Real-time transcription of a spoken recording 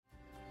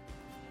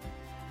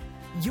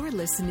You're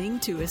listening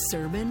to a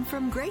sermon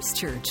from Grace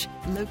Church,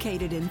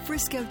 located in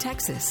Frisco,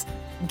 Texas.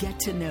 Get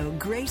to know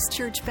Grace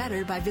Church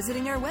better by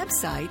visiting our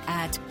website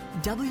at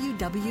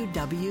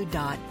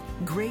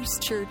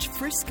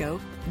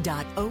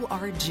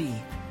www.gracechurchfrisco.org.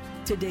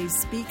 Today's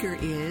speaker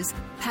is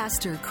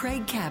Pastor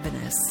Craig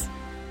Cabaniss.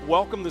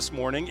 Welcome this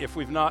morning. If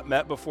we've not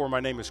met before, my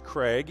name is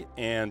Craig,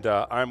 and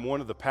I'm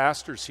one of the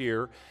pastors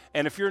here.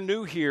 And if you're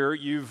new here,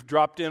 you've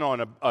dropped in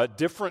on a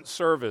different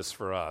service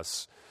for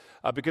us.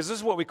 Because this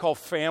is what we call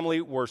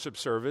family worship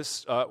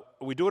service.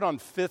 We do it on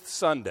fifth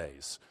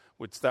Sundays,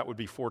 which that would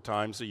be 4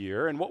 times a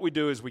year. And what we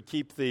do is we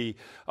keep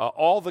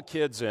all the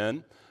kids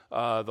in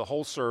the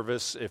whole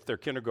service, if they're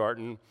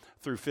kindergarten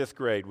through 5th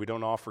grade. We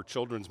don't offer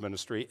children's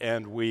ministry,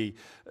 and we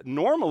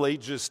normally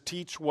just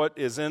teach what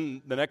is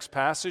in the next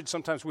passage.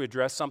 Sometimes we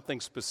address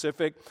something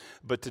specific,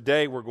 but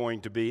today we're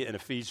going to be in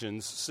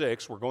Ephesians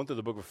 6. We're going through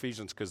the book of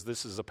Ephesians because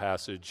this is a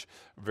passage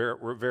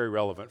very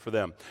relevant for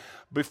them.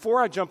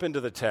 Before I jump into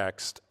the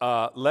text,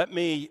 let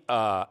me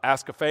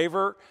ask a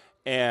favor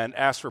and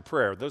ask for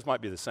prayer. Those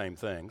might be the same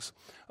things.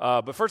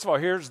 But first of all,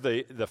 here's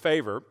the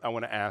favor I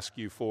want to ask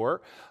you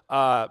for.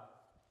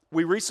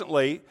 We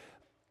recently,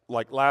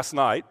 like last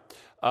night,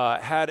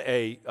 had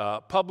a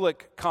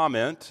public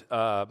comment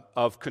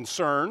of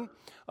concern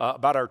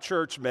about our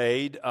church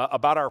made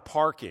about our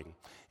parking.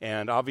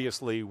 And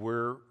obviously,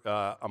 we're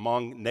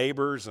among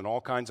neighbors and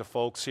all kinds of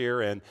folks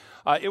here. And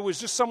it was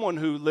just someone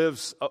who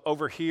lives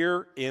over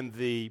here in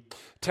the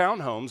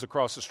townhomes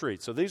across the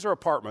street. So these are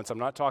apartments. I'm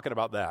not talking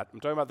about that. I'm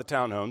talking about the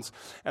townhomes.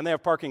 And they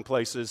have parking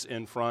places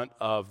in front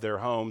of their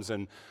homes.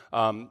 And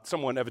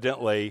someone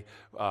evidently,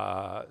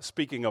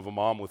 speaking of a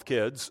mom with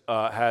kids,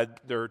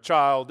 had their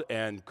child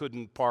and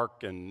couldn't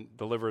park and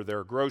deliver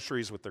their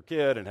groceries with their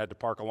kid and had to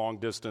park a long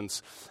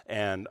distance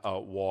and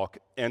walk.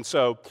 And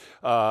so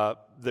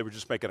they were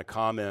just making a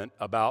comment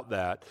about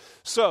that.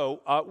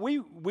 So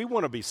we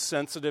want to be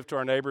sensitive to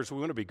our neighbors. We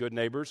want to be good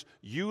neighbors.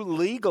 You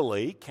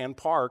legally can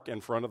park in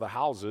front of the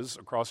houses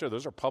across here.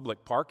 Those are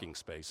public parking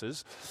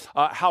spaces.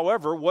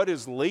 However, what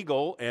is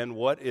legal and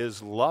what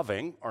is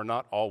loving are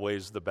not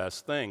always the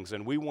best things.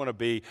 And we want to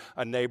be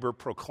a neighbor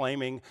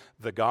proclaiming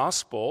the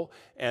gospel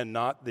and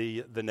not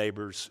the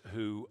neighbors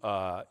who,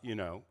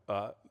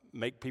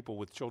 make people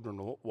with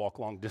children walk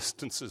long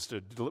distances to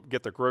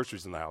get their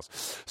groceries in the house.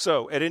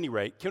 So, at any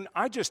rate, can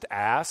I just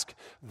ask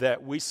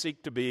that we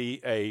seek to be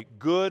a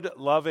good,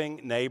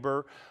 loving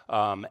neighbor,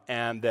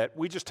 and that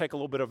we just take a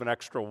little bit of an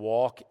extra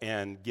walk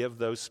and give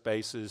those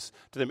spaces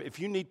to them. If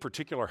you need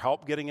particular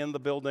help getting in the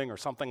building or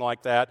something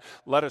like that,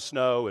 let us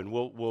know, and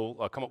we'll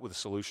come up with a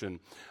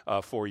solution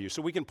for you.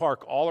 So we can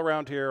park all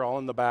around here, all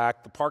in the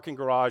back. The parking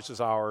garage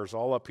is ours,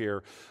 all up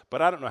here.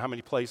 But I don't know how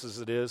many places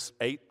it is,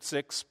 8,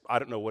 6, I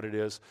don't know what it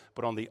is.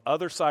 But on the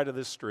other side of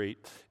this street,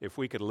 if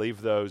we could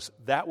leave those,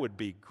 that would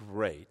be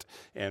great.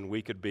 And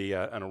we could be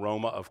an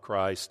aroma of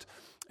Christ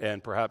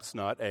and perhaps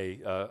not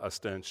a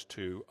stench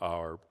to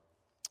our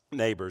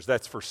neighbors.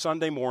 That's for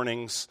Sunday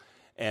mornings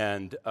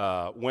and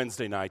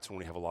Wednesday nights when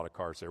we have a lot of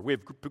cars there. We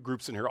have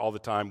groups in here all the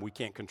time. We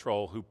can't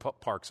control who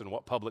parks in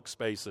what public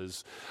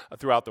spaces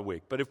throughout the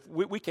week. But if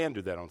we can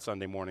do that on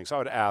Sunday mornings, I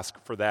would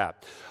ask for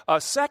that.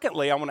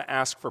 Secondly, I want to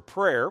ask for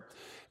prayer.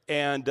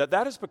 And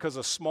that is because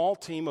a small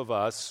team of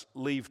us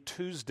leave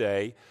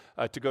Tuesday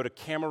to go to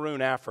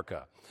Cameroon,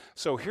 Africa.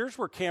 So here's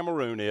where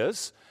Cameroon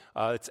is.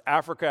 It's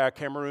Africa,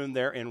 Cameroon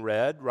there in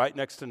red, right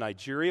next to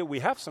Nigeria. We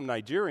have some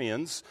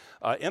Nigerians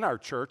in our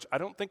church. I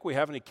don't think we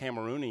have any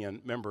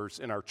Cameroonian members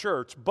in our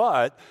church,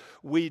 but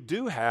we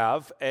do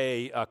have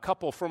a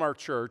couple from our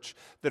church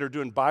that are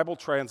doing Bible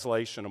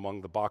translation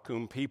among the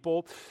Bakum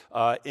people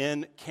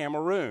in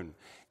Cameroon.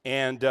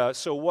 And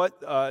so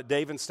what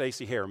Dave and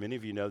Stacy Hare, many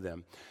of you know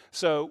them.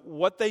 So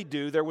what they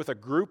do, they're with a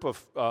group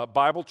of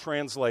Bible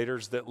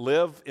translators that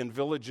live in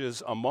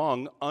villages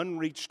among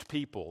unreached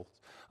people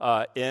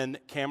in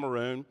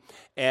Cameroon.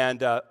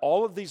 And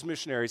all of these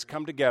missionaries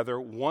come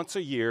together once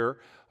a year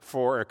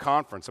for a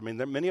conference. I mean,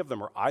 many of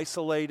them are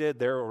isolated.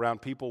 They're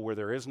around people where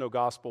there is no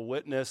gospel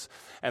witness.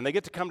 And they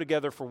get to come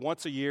together for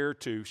once a year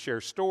to share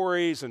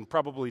stories and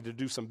probably to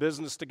do some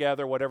business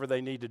together, whatever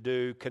they need to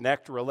do,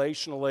 connect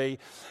relationally,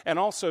 and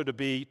also to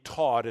be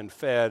taught and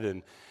fed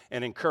and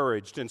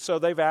encouraged. And so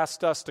they've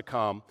asked us to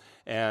come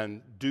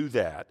and do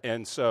that.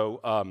 And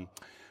so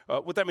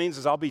what that means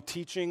is I'll be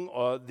teaching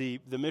the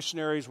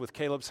missionaries with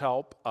Caleb's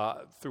help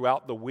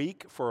throughout the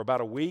week for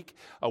about a week.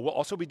 We'll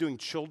also be doing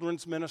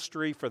children's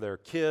ministry for their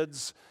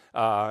kids.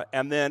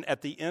 And then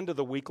at the end of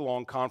the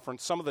week-long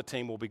conference, some of the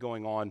team will be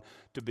going on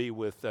to be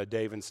with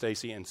Dave and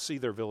Stacy and see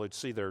their village,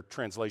 see their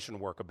translation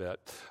work a bit,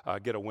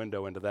 get a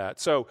window into that.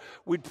 So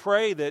we'd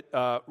pray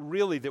that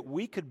really that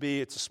we could be,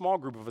 it's a small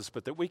group of us,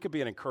 but that we could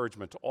be an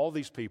encouragement to all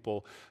these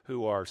people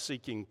who are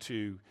seeking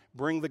to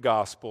bring the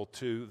gospel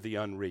to the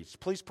unreached.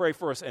 Please pray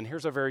for us, and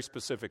here's a very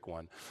specific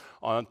one.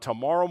 On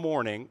tomorrow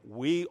morning,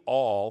 we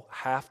all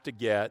have to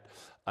get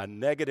a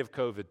negative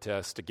COVID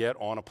test to get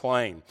on a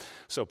plane.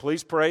 So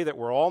please pray that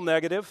we're all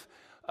negative.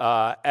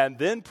 And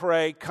then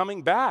pray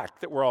coming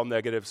back that we're all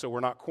negative so we're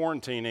not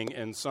quarantining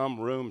in some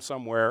room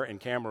somewhere in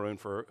Cameroon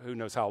for who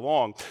knows how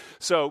long.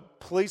 So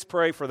please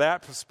pray for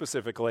that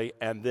specifically,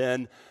 and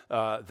then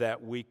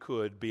that we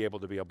could be able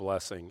to be a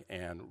blessing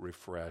and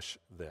refresh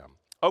them.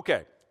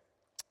 Okay,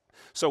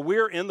 so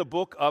we're in the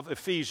book of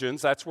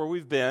Ephesians. That's where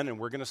we've been, and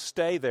we're going to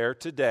stay there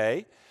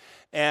today.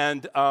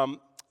 And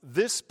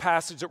this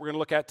passage that we're going to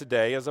look at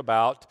today is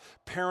about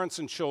parents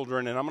and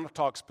children, and I'm going to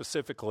talk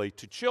specifically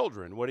to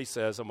children, what he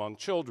says among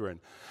children.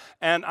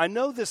 And I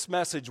know this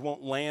message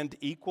won't land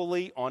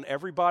equally on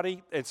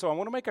everybody, and so I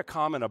want to make a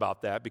comment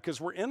about that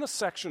because we're in a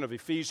section of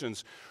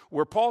Ephesians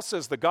where Paul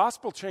says the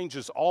gospel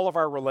changes all of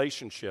our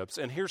relationships,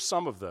 and here's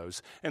some of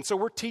those. And so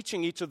we're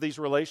teaching each of these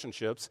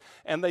relationships,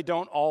 and they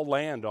don't all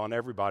land on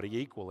everybody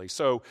equally.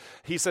 So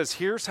he says,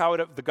 here's how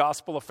the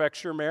gospel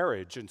affects your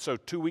marriage. And so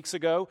 2 weeks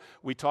ago,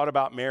 we taught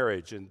about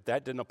marriage, and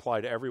that didn't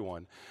apply to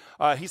everyone.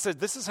 He said,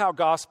 this is how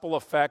gospel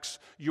affects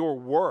your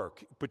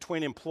work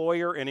between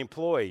employer and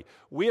employee.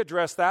 We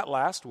addressed that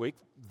last week.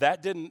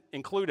 That didn't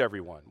include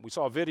everyone. We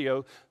saw a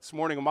video this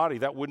morning of Marty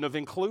that wouldn't have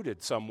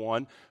included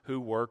someone who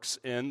works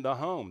in the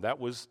home. That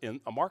was in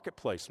a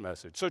marketplace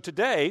message. So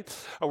today,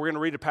 we're going to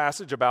read a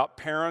passage about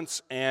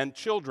parents and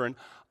children.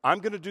 I'm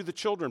going to do the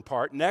children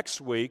part. Next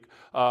week,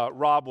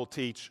 Rob will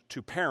teach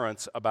to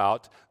parents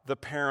about the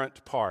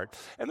parent part.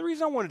 And the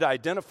reason I wanted to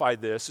identify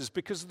this is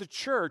because the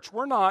church,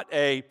 we're not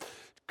a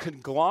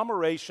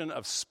conglomeration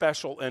of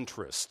special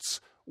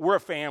interests. We're a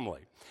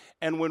family.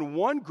 And when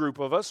one group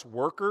of us,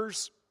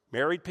 workers,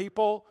 married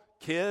people,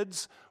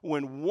 kids,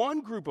 when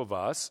one group of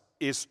us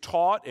is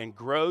taught and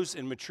grows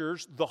and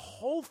matures, the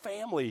whole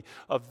family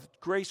of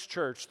Grace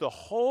Church, the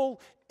whole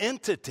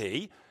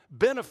entity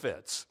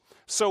benefits.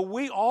 So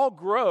we all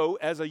grow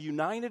as a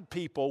united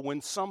people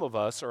when some of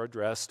us are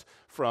addressed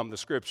from the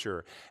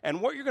Scripture. And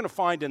what you're going to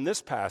find in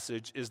this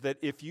passage is that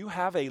if you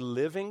have a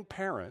living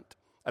parent,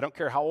 I don't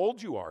care how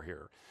old you are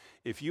here,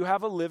 if you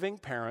have a living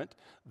parent,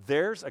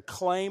 there's a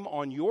claim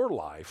on your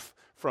life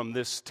from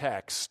this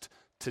text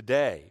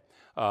today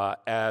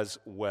as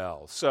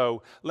well.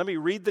 So let me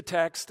read the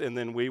text and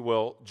then we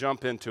will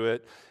jump into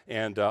it.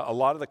 And a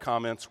lot of the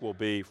comments will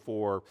be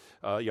for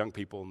young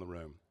people in the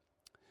room.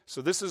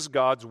 So this is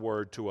God's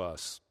word to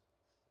us.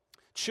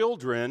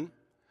 Children,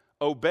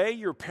 obey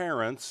your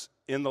parents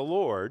in the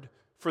Lord,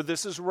 for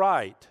this is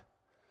right.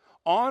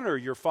 Honor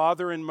your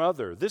father and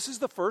mother. This is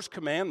the first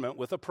commandment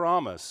with a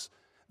promise,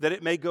 that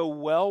it may go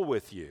well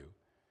with you,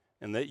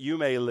 and that you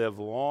may live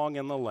long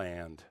in the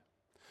land.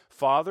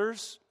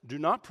 Fathers, do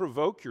not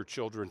provoke your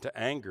children to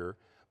anger,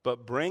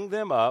 but bring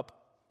them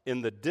up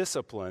in the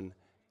discipline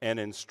and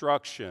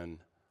instruction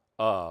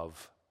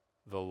of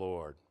the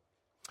Lord.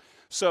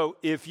 So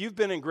if you've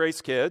been in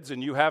Grace Kids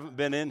and you haven't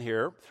been in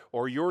here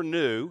or you're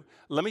new,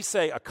 let me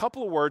say a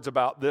couple of words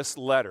about this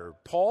letter.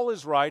 Paul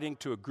is writing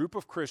to a group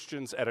of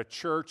Christians at a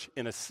church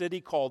in a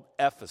city called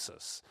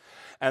Ephesus.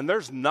 And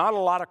there's not a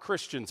lot of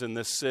Christians in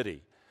this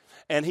city.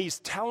 And he's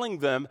telling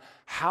them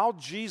how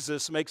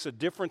Jesus makes a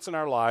difference in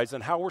our lives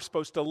and how we're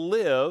supposed to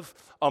live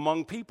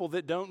among people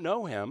that don't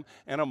know him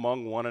and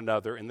among one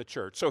another in the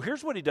church. So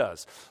here's what he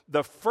does.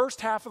 The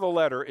first half of the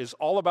letter is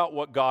all about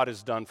what God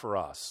has done for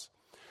us.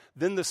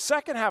 Then the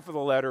second half of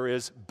the letter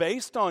is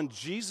based on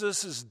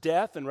Jesus'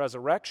 death and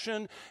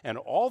resurrection and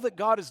all that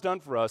God has done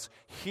for us,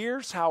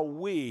 here's how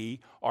we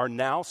are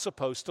now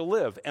supposed to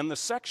live. And the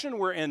section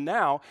we're in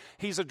now,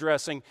 he's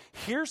addressing,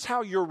 here's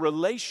how your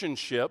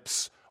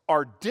relationships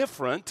are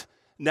different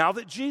now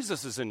that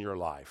Jesus is in your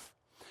life.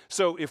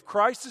 So if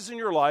Christ is in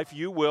your life,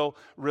 you will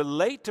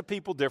relate to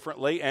people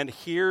differently, and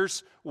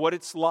here's what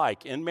it's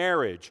like in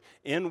marriage,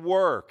 in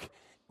work,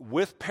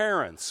 with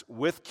parents,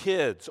 with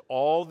kids,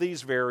 all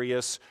these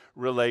various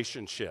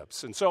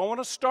relationships. And so I want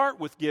to start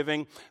with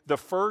giving the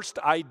first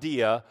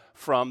idea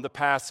from the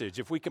passage.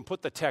 If we can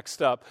put the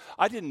text up.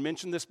 I didn't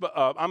mention this, but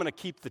I'm going to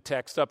keep the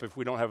text up if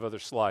we don't have other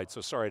slides.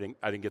 So sorry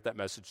I didn't get that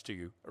message to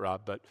you,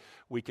 Rob, but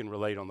we can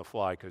relate on the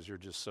fly because you're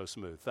just so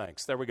smooth.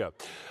 Thanks. There we go.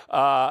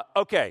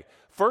 Okay.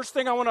 First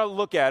thing I want to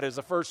look at is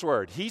the first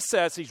word. He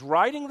says he's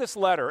writing this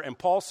letter, and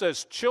Paul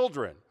says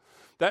children.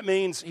 That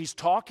means he's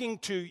talking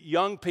to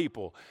young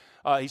people.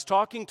 He's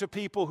talking to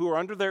people who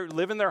are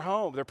live in their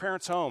home, their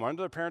parents' home,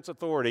 under their parents'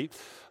 authority.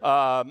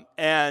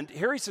 And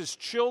here he says,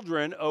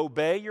 children,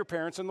 obey your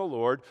parents in the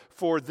Lord,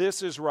 for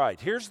this is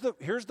right. Here's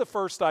the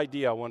first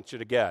idea I want you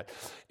to get,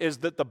 is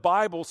that the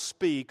Bible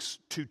speaks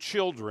to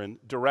children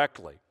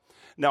directly.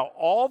 Now,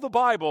 all the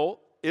Bible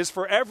is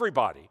for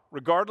everybody,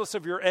 regardless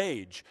of your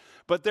age.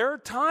 But there are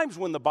times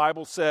when the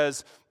Bible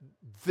says,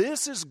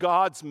 this is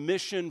God's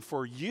mission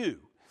for you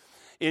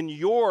in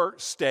your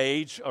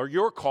stage or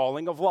your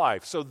calling of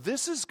life. So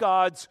this is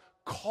God's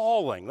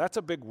calling. That's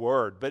a big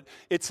word, but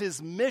it's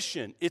his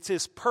mission. It's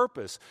his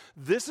purpose.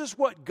 This is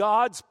what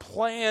God's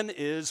plan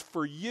is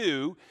for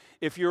you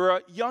if you're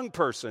a young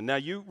person. Now,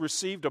 you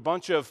received a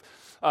bunch of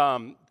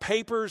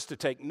papers to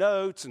take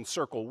notes and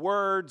circle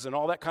words and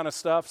all that kind of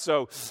stuff.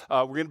 So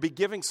we're going to be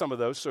giving some of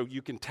those so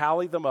you can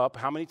tally them up,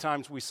 how many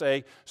times we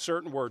say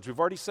certain words. We've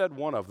already said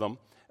one of them.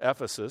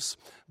 Ephesus,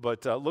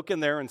 but look in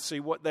there and see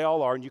what they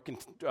all are, and you can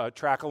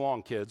track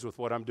along, kids, with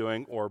what I'm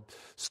doing, or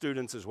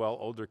students as well,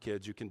 older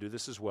kids, you can do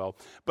this as well.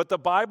 But the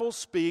Bible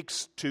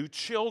speaks to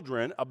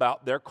children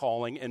about their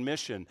calling and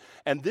mission,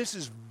 and this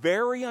is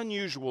very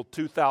unusual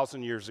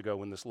 2,000 years ago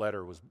when this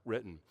letter was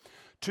written.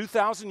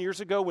 2,000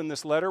 years ago when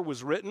this letter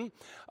was written,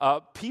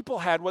 people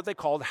had what they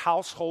called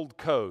household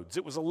codes.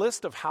 It was a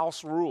list of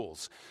house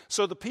rules.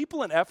 So the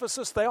people in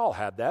Ephesus, they all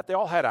had that. They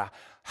all had a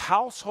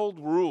household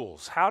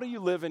rules. How do you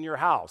live in your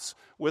house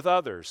with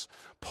others?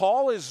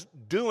 Paul is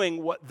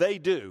doing what they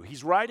do.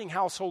 He's writing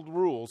household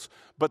rules,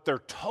 but they're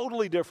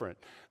totally different.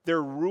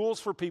 They're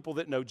rules for people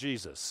that know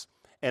Jesus,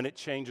 and it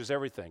changes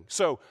everything.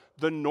 So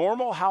the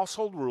normal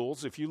household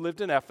rules, if you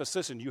lived in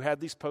Ephesus and you had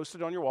these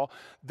posted on your wall,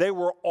 they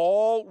were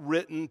all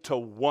written to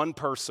one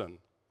person,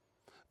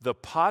 the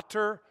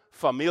pater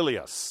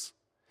familias.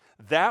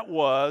 That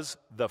was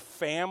the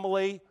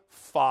family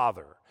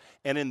father.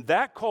 And in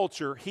that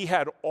culture, he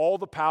had all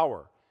the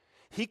power.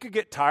 He could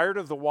get tired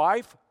of the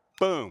wife,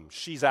 boom,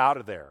 she's out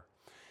of there.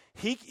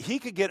 He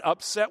could get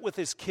upset with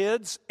his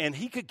kids, and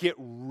he could get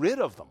rid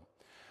of them.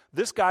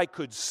 This guy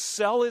could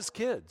sell his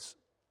kids,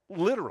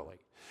 literally.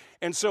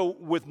 And so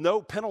with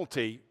no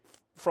penalty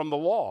from the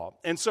law.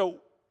 And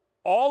so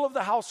all of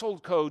the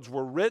household codes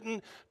were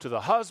written to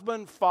the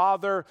husband,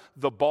 father,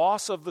 the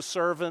boss of the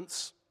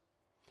servants,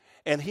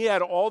 and he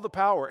had all the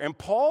power. And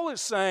Paul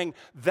is saying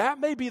that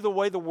may be the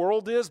way the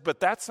world is, but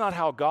that's not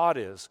how God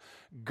is.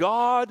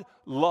 God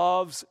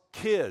loves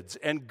kids,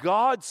 and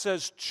God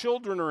says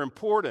children are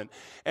important,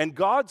 and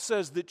God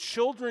says that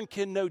children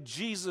can know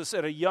Jesus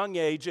at a young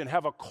age and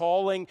have a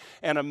calling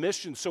and a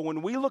mission. So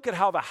when we look at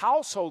how the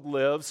household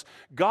lives,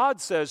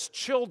 God says,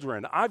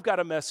 children, I've got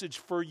a message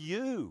for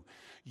you.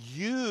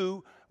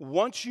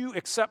 Once you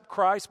accept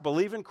Christ,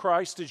 believe in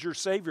Christ as your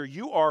Savior,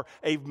 you are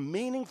a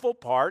meaningful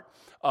part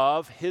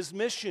of His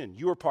mission.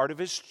 You are part of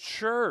His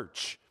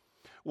church.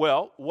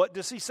 Well, what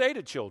does He say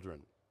to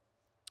children?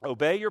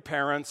 Obey your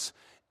parents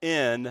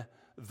in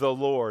the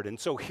Lord. And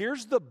so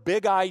here's the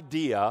big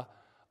idea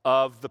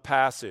of the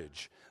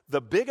passage.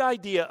 The big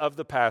idea of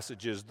the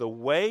passage is the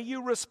way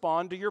you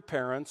respond to your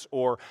parents,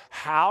 or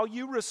how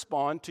you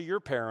respond to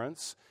your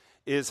parents,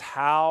 is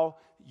how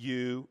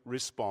you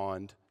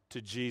respond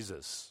to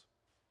Jesus.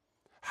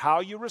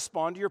 How you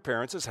respond to your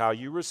parents is how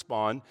you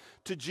respond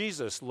to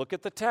Jesus. Look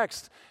at the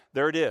text.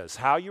 There it is.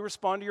 How you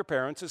respond to your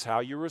parents is how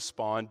you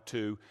respond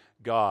to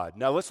God.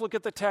 Now let's look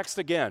at the text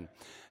again.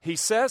 He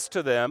says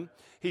to them,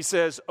 he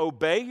says,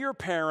 obey your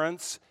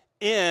parents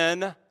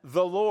in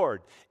the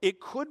Lord.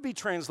 It could be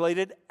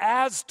translated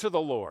as to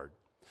the Lord.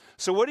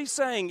 So what he's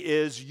saying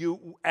is,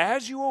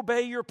 as you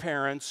obey your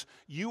parents,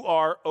 you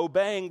are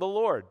obeying the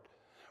Lord.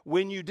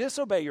 When you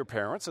disobey your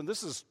parents, and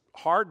this is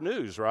hard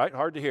news, right?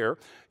 Hard to hear.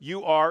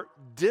 You are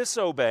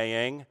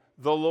disobeying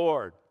the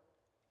Lord.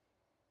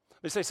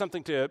 Let me say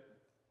something to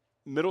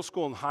middle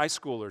school and high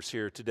schoolers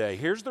here today.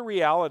 Here's the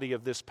reality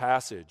of this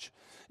passage,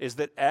 is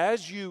that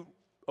as you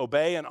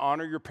obey and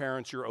honor your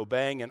parents, you're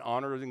obeying and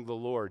honoring the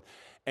Lord.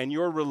 And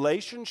your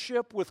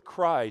relationship with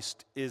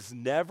Christ is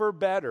never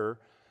better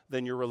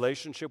than your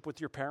relationship with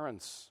your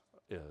parents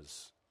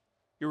is.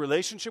 Your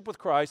relationship with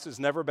Christ is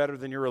never better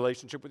than your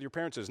relationship with your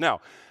parents is. Now,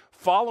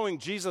 following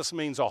Jesus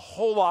means a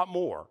whole lot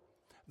more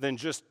than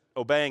just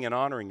obeying and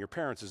honoring your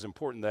parents, as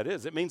important that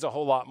is. It means a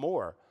whole lot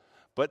more,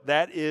 but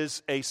that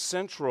is a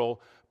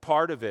central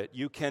part of it.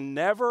 You can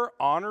never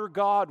honor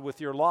God with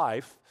your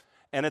life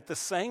and at the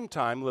same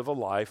time live a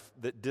life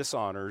that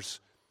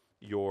dishonors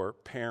your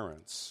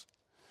parents.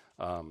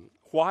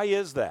 Why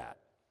is that?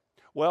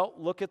 Well,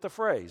 look at the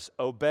phrase,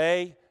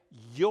 obey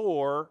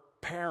your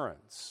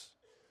parents.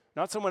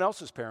 Not someone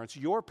else's parents,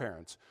 your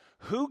parents.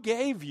 Who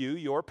gave you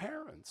your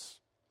parents?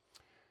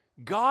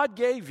 God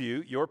gave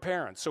you your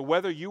parents. So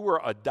whether you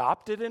were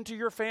adopted into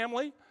your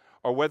family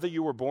or whether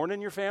you were born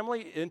into your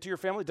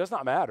family, does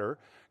not matter.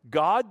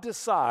 God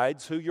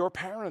decides who your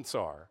parents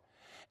are.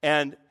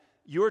 And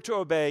you're to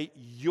obey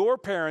your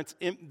parents.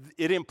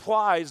 It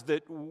implies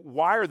that,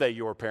 why are they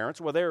your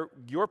parents? Well, they're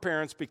your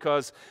parents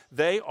because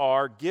they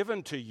are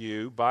given to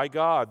you by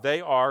God. They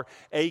are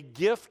a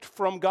gift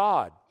from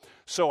God.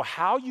 So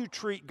how you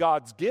treat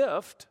God's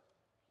gift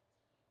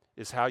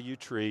is how you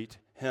treat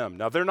Him.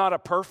 Now, they're not a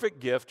perfect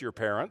gift, your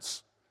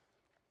parents.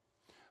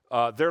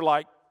 They're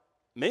like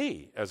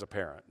me as a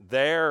parent.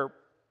 They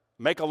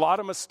make a lot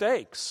of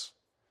mistakes.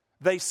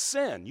 They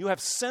sin. You have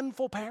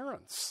sinful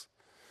parents.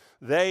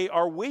 They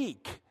are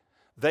weak.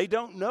 They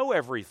don't know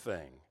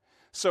everything.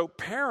 So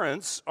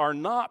parents are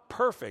not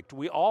perfect.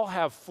 We all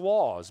have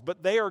flaws,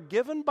 but they are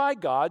given by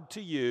God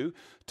to you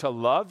to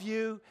love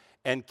you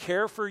and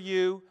care for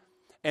you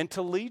and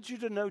to lead you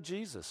to know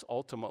Jesus,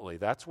 ultimately.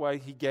 That's why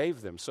He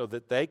gave them, so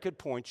that they could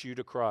point you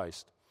to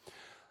Christ.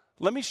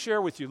 Let me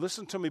share with you,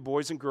 listen to me,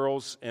 boys and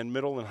girls and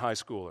middle and high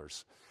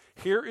schoolers.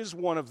 Here is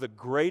one of the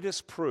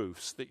greatest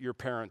proofs that your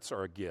parents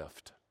are a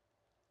gift.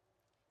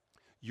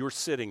 You're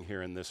sitting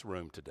here in this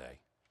room today.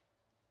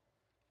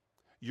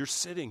 You're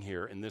sitting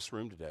here in this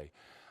room today.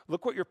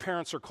 Look what your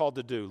parents are called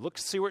to do. Look,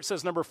 see where it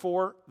says number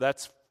 4?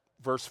 That's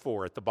verse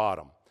 4 at the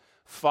bottom.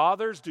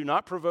 Fathers, do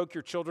not provoke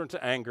your children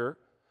to anger.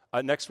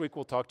 Next week,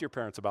 we'll talk to your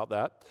parents about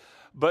that.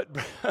 But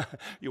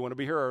you want to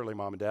be here early,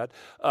 Mom and Dad.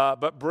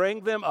 But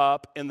bring them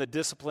up in the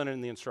discipline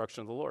and the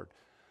instruction of the Lord.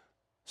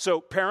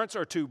 So parents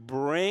are to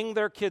bring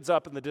their kids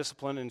up in the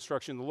discipline and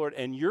instruction of the Lord,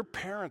 and your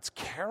parents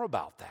care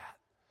about that.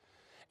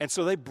 And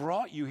so they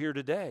brought you here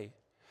today.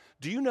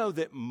 Do you know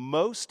that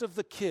most of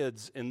the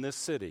kids in this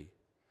city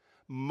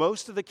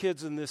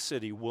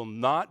will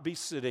not be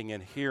sitting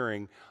and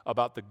hearing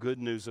about the good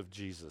news of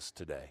Jesus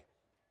today?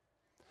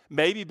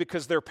 Maybe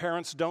because their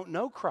parents don't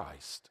know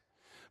Christ.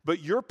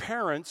 But your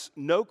parents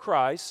know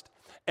Christ,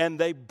 and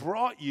they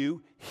brought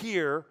you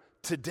here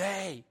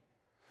today.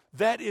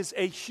 That is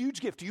a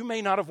huge gift. You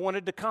may not have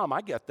wanted to come.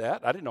 I get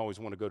that. I didn't always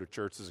want to go to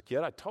church as a kid.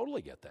 I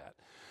totally get that.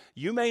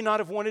 You may not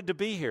have wanted to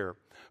be here,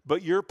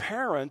 but your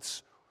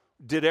parents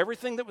did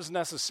everything that was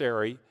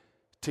necessary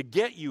to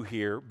get you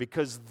here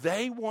because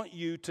they want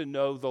you to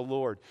know the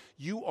Lord.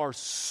 You are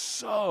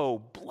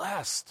so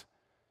blessed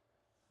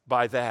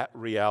by that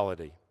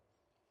reality.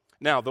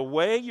 Now, the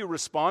way you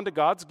respond to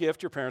God's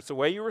gift, your parents, the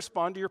way you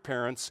respond to your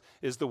parents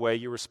is the way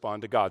you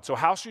respond to God. So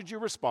how should you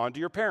respond to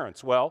your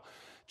parents? Well,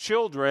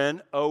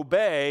 children,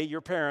 obey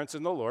your parents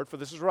in the Lord, for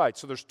this is right.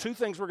 So there's two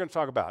things we're going to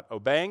talk about: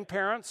 obeying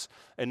parents,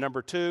 and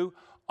number two,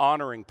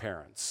 honoring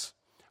parents.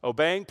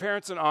 Obeying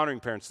parents and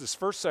honoring parents. This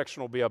first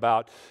section will be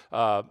about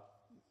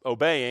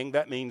obeying.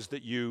 That means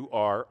that you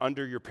are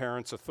under your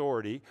parents'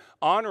 authority.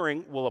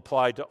 Honoring will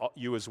apply to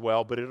you as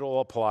well, but it'll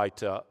apply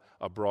to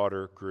a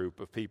broader group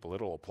of people.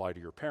 It'll apply to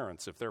your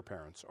parents if their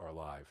parents are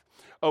alive.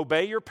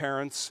 Obey your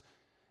parents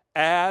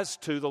as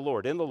to the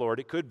Lord. In the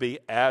Lord, it could be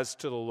as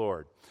to the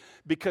Lord.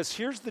 Because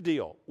here's the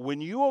deal.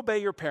 When you obey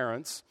your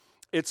parents,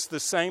 it's the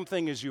same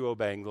thing as you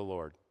obeying the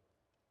Lord.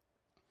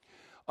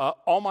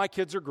 All my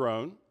kids are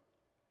grown.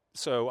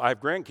 So I have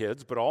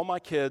grandkids, but all my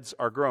kids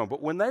are grown. But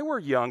when they were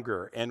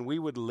younger and we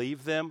would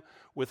leave them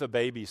with a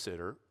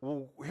babysitter,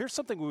 well, here's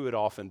something we would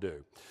often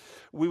do.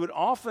 We would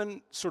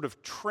often sort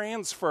of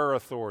transfer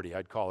authority,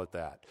 I'd call it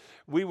that.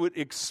 We would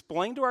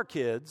explain to our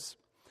kids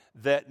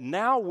that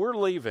now we're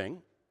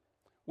leaving,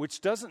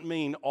 which doesn't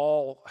mean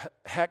all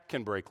heck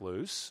can break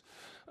loose,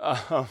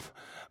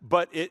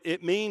 but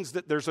it means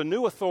that there's a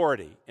new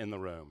authority in the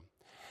room.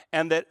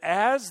 And that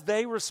as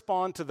they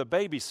respond to the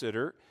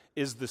babysitter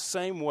is the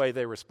same way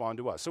they respond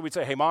to us. So we'd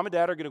say, hey, Mom and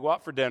Dad are going to go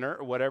out for dinner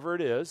or whatever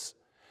it is,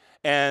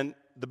 and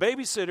the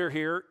babysitter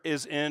here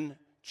is in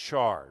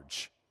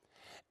charge.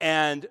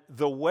 And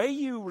the way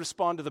you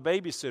respond to the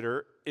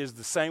babysitter is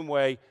the same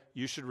way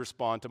you should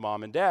respond to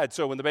Mom and Dad.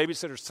 So when the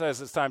babysitter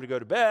says it's time to go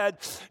to bed,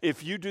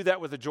 if you do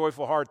that with a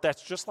joyful heart,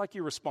 that's just like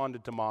you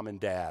responded to Mom and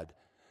Dad.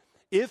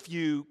 If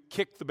you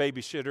kick the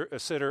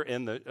babysitter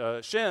in the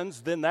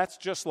shins, then that's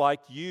just like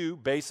you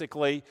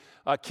basically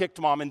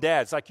kicked Mom and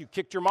Dad. It's like you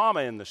kicked your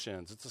mama in the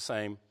shins. It's the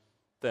same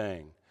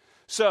thing.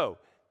 So,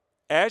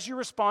 as you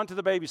respond to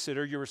the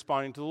babysitter, you're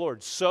responding to the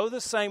Lord. So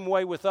the same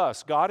way with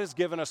us. God has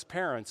given us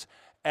parents.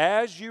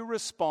 As you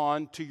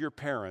respond to your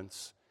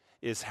parents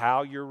is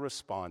how you're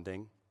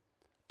responding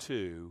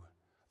to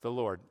the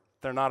Lord.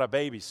 They're not a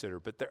babysitter,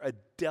 but they're a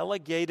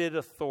delegated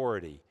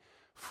authority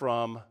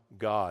from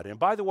God. And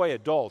by the way,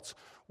 adults,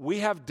 we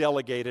have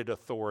delegated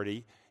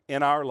authority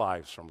in our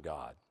lives from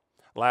God.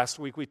 Last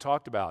week we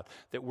talked about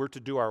that we're to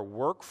do our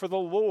work for the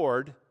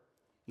Lord,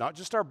 not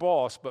just our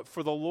boss, but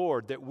for the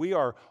Lord, that we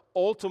are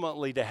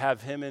ultimately to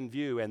have Him in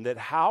view, and that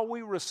how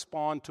we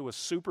respond to a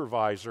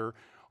supervisor,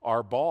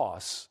 our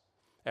boss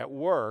at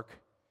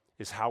work,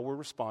 is how we're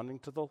responding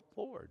to the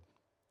Lord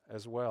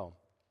as well.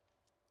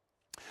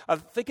 I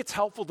think it's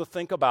helpful to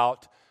think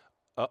about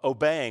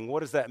obeying. What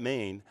does that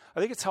mean? I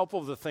think it's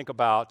helpful to think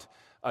about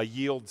a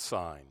yield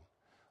sign.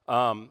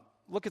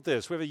 Look at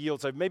this. We have a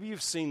yield sign. Maybe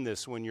you've seen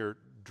this when you're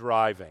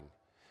driving.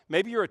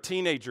 Maybe you're a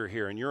teenager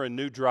here and you're a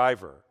new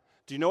driver.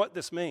 Do you know what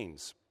this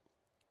means?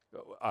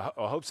 I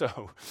hope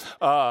so.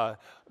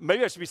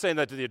 Maybe I should be saying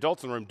that to the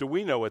adults in the room. Do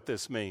we know what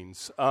this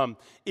means?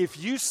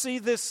 If you see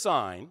this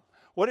sign,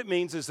 what it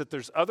means is that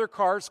there's other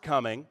cars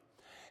coming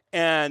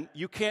and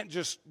you can't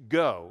just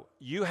go.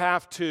 You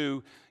have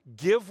to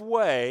give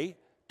way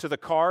to the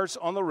cars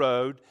on the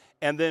road,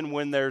 and then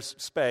when there's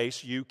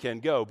space, you can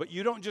go. But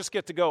you don't just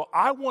get to go,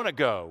 I want to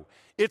go.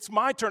 It's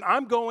my turn.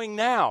 I'm going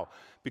now.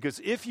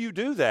 Because if you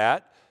do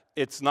that,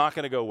 it's not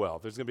going to go well.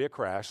 There's going to be a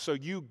crash. So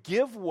you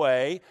give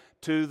way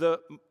to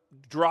the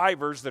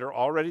drivers that are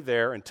already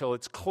there until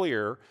it's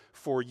clear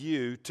for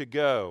you to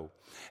go.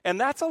 And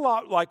that's a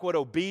lot like what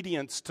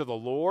obedience to the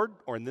Lord,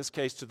 or in this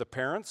case to the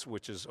parents,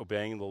 which is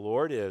obeying the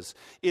Lord, is.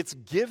 It's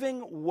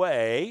giving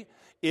way.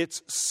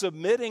 It's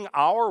submitting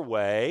our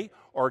way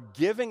or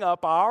giving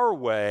up our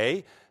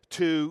way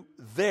to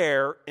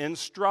their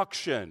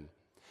instruction.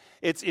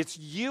 It's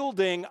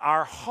yielding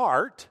our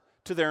heart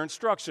to their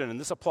instruction, and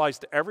this applies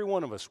to every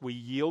one of us. We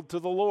yield to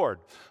the Lord.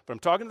 But I'm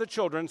talking to the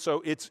children,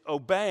 so it's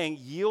obeying,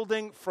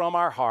 yielding from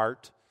our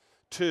heart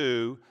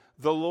to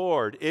the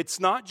Lord. It's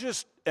not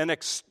just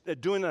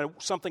doing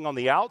something on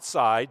the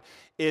outside.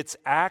 It's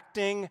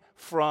acting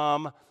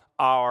from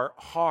our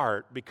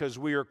heart because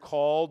we are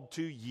called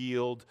to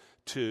yield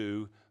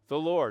to the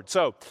Lord.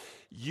 So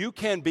you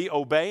can be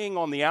obeying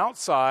on the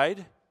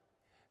outside,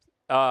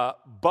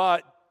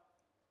 but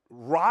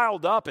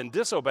riled up and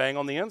disobeying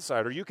on the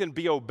inside. Or you can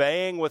be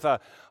obeying with a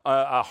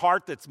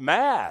heart that's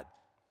mad.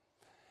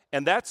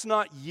 And that's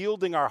not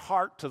yielding our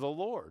heart to the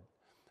Lord.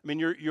 I mean,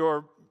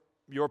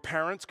 your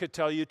parents could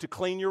tell you to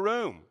clean your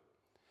room.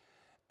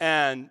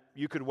 And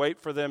you could wait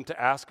for them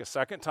to ask a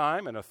second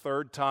time and a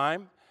third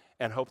time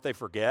and hope they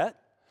forget,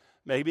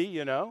 maybe,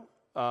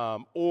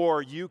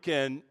 or you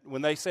can,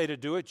 when they say to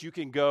do it, you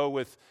can go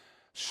with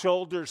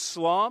shoulders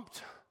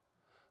slumped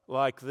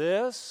like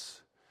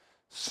this,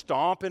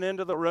 stomping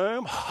into the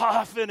room,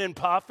 huffing and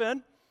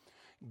puffing,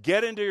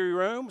 get into your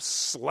room,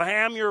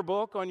 slam your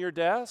book on your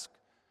desk,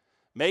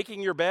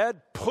 making your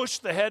bed, push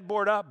the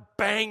headboard up,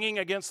 banging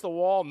against the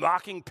wall,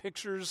 knocking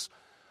pictures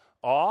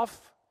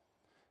off.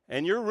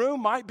 And your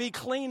room might be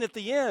clean at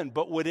the end,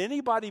 but would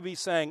anybody be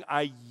saying,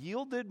 I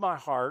yielded my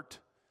heart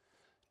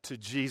to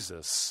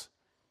Jesus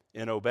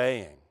in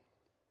obeying?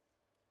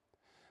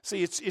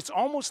 See, it's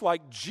almost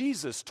like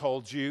Jesus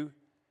told you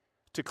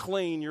to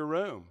clean your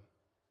room.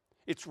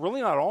 It's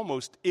really not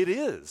almost, it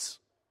is.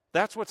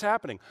 That's what's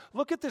happening.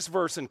 Look at this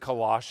verse in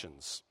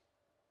Colossians.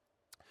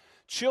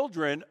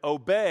 Children,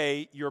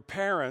 obey your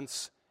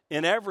parents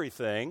in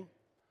everything,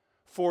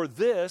 for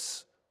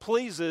this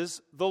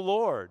pleases the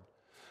Lord.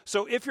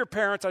 So if your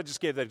parents, I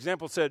just gave that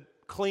example, said,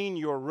 clean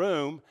your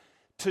room,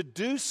 to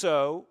do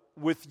so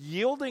with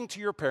yielding to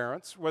your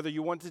parents, whether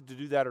you wanted to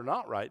do that or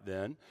not right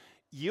then,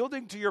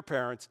 yielding to your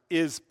parents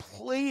is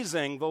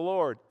pleasing the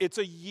Lord. It's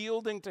a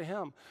yielding to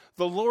Him.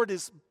 The Lord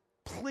is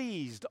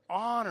pleased,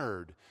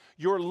 honored.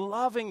 You're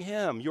loving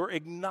Him. You're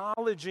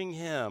acknowledging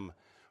Him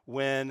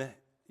when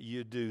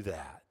you do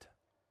that.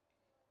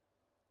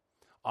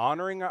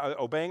 Obeying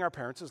our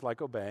parents is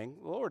like obeying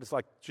the Lord. It's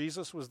like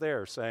Jesus was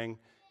there saying,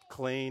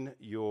 clean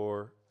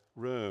your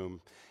room.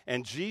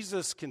 And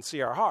Jesus can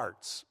see our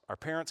hearts. Our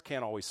parents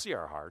can't always see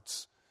our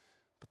hearts.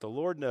 But the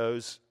Lord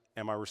knows,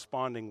 am I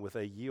responding with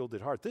a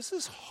yielded heart? This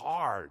is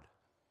hard.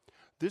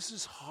 This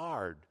is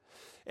hard.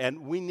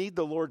 And we need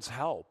the Lord's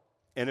help.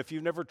 And if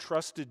you've never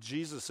trusted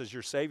Jesus as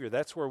your Savior,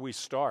 that's where we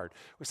start.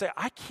 We say,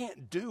 I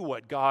can't do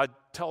what God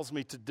tells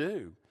me to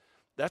do.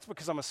 That's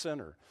because I'm a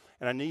sinner.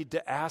 And I need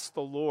to ask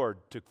the Lord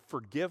to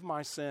forgive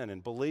my sin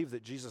and believe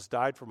that Jesus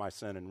died for my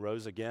sin and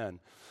rose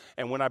again.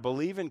 And when I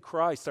believe in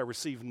Christ, I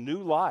receive new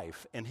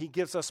life, and He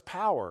gives us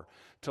power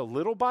to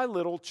little by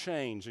little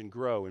change and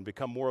grow and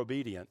become more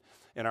obedient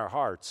in our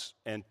hearts,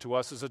 and to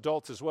us as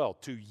adults as well,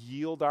 to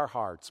yield our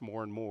hearts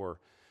more and more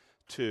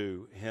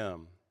to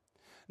Him.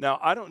 Now,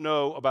 I don't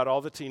know about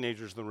all the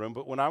teenagers in the room,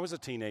 but when I was a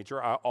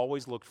teenager, I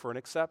always looked for an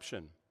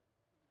exception.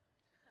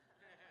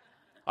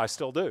 I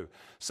still do.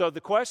 So the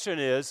question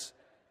is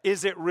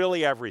it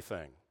really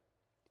everything?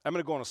 I'm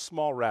going to go on a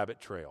small rabbit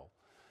trail.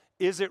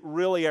 Is it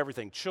really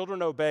everything?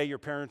 Children, obey your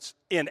parents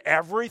in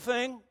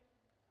everything?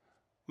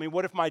 I mean,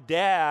 what if my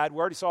dad, we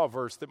already saw a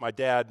verse that my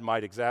dad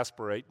might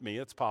exasperate me.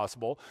 It's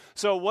possible.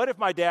 So what if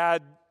my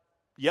dad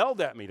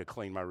yelled at me to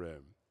clean my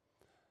room?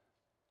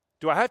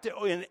 Do I have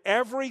to, in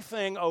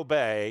everything,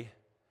 obey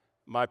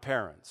my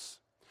parents?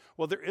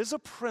 Well, there is a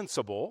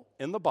principle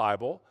in the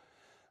Bible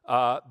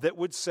that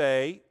would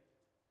say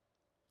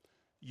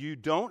you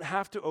don't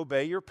have to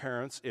obey your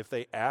parents if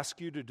they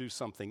ask you to do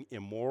something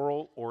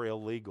immoral or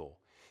illegal.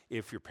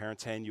 If your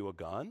parents hand you a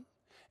gun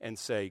and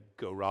say,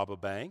 go rob a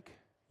bank,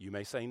 you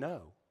may say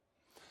no.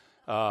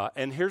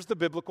 And here's the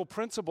biblical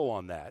principle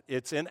on that.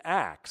 It's in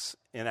Acts.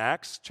 In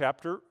Acts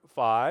chapter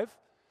 5,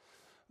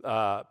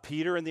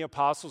 Peter and the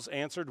apostles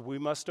answered, we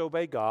must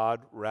obey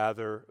God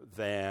rather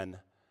than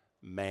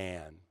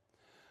man.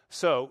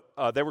 So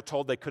they were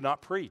told they could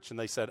not preach, and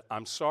they said,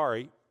 I'm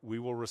sorry, we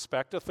will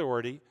respect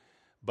authority,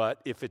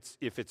 but if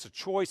it's a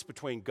choice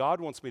between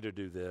God wants me to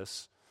do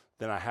this,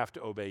 then I have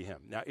to obey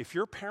Him. Now, if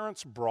your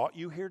parents brought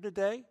you here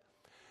today,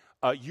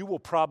 you will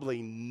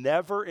probably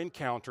never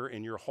encounter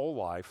in your whole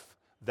life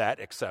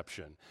that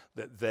exception,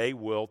 that they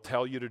will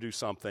tell you to do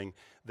something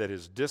that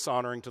is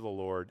dishonoring to the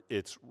Lord.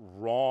 It's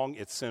wrong,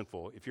 it's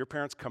sinful. If your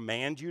parents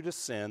command you to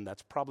sin,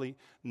 that's probably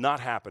not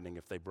happening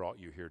if they brought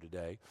you here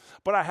today.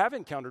 But I have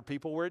encountered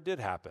people where it did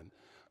happen.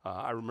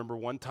 I remember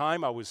one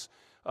time I was,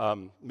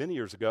 many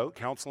years ago,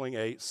 counseling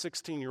a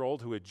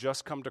 16-year-old who had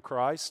just come to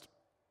Christ,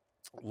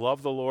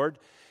 loved the Lord,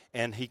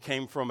 and he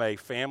came from a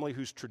family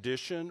whose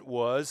tradition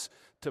was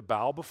to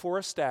bow before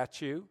a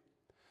statue,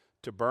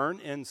 to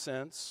burn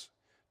incense,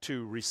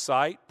 to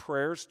recite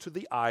prayers to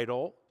the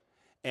idol,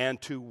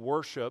 and to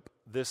worship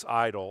this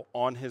idol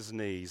on his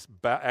knees,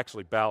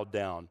 actually bowed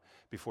down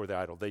before the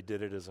idol. They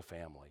did it as a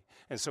family.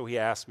 And so he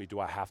asked me, do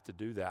I have to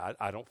do that?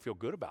 I don't feel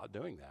good about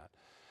doing that.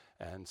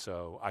 And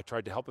so I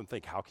tried to help him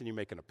think, how can you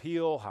make an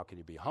appeal? How can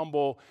you be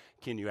humble?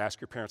 Can you ask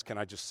your parents, can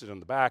I just sit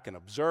in the back and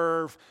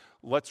observe?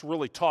 Let's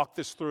really talk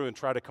this through and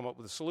try to come up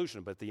with a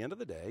solution. But at the end of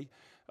the day,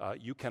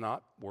 you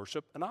cannot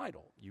worship an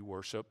idol. You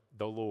worship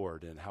the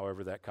Lord, and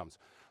however that comes.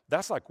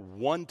 That's like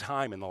one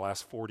time in the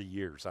last 40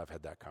 years I've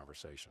had that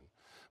conversation.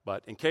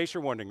 But in case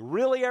you're wondering,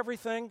 really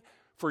everything?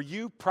 For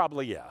you,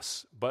 probably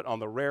yes. But on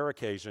the rare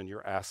occasion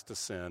you're asked to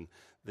sin,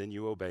 then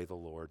you obey the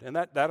Lord. And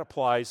that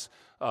applies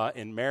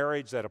in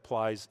marriage, that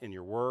applies in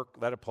your work,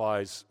 that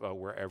applies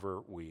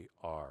wherever we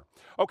are.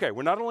 Okay,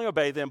 we not only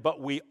obey them,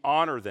 but we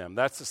honor them.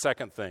 That's the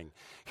second thing.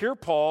 Here,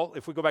 Paul,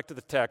 if we go back to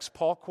the text,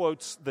 Paul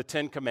quotes the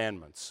 10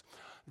 Commandments.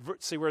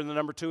 See where the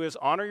number 2 is?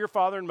 Honor your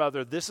father and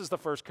mother. This is the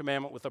first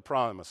commandment with a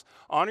promise.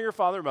 Honor your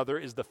father and mother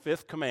is the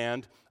 5th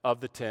command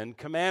of the 10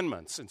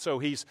 commandments. And so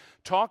he's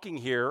talking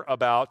here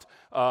about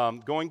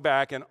going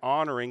back and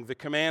honoring the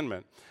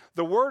commandment.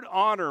 The word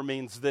honor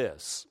means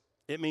this.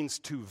 It means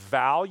to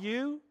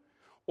value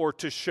or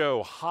to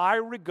show high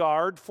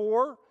regard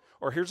for,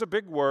 or here's a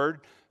big word,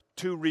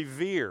 to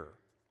revere,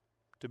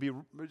 to be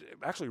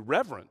actually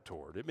reverent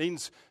toward. It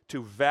means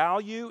to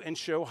value and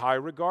show high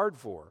regard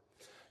for.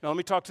 Now, let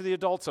me talk to the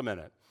adults a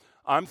minute.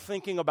 I'm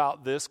thinking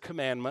about this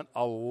commandment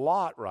a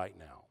lot right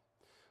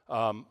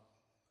now.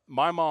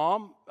 My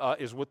mom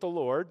is with the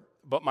Lord,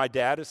 but my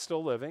dad is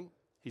still living.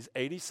 He's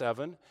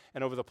 87,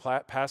 and over the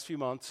past few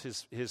months,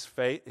 his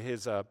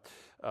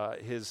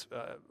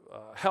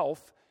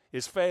health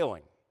is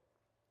failing.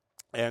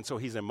 And so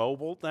he's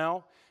immobile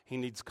now. He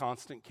needs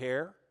constant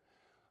care.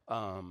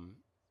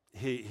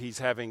 He's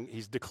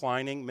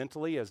declining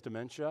mentally, as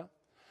dementia.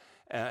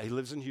 He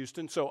lives in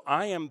Houston. So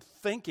I am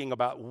thinking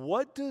about,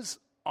 what does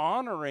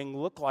honoring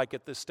look like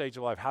at this stage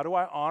of life? How do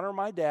I honor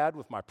my dad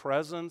with my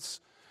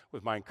presence,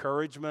 with my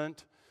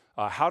encouragement?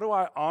 How do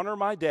I honor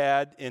my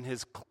dad in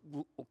his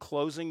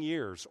closing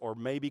years or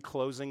maybe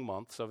closing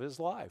months of his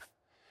life?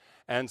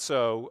 And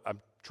so I'm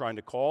trying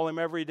to call him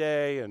every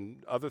day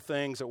and other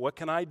things. What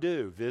can I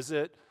do?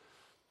 Visit?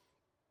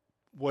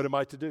 What am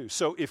I to do?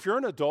 So if you're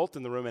an adult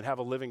in the room and have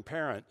a living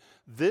parent,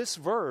 this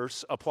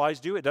verse applies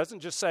to you. It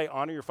doesn't just say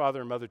honor your father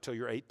and mother till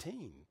you're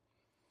 18,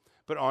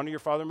 but honor your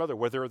father and mother,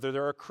 whether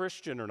they're a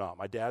Christian or not.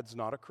 My dad's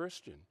not a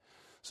Christian.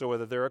 So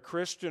whether they're a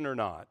Christian or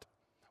not,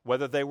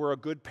 whether they were a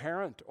good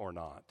parent or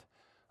not,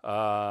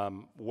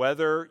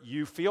 whether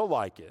you feel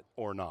like it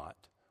or not,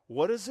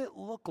 what does it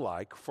look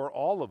like for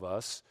all of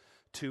us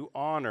to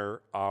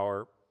honor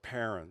our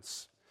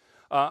parents?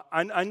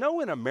 I know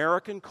in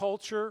American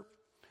culture,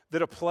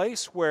 that a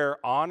place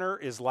where honor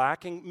is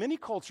lacking, many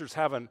cultures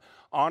have an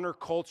honor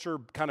culture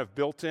kind of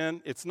built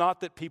in. It's not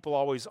that people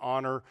always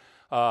honor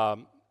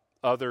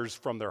others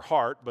from their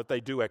heart, but they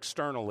do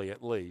externally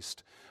at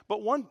least. But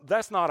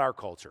that's not our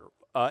culture.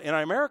 In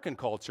our American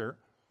culture,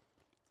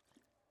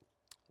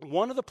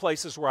 one of the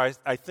places where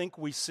I think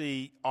we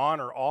see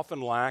honor often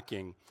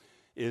lacking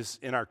is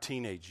in our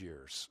teenage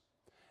years.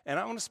 And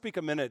I want to speak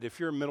a minute, if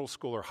you're in middle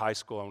school or high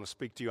school, I want to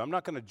speak to you. I'm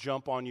not going to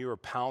jump on you or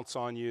pounce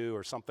on you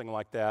or something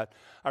like that.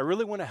 I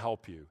really want to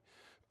help you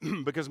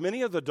because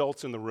many of the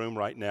adults in the room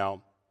right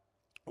now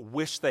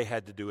wish they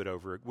could do it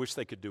over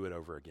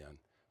again,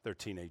 their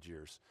teenage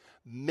years.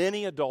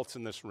 Many adults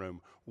in this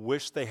room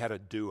wish they had a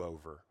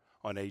do-over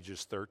on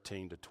ages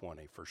 13 to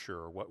 20 for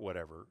sure,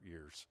 whatever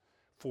years.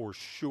 For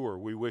sure.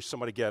 We wish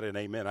somebody get an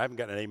amen. I haven't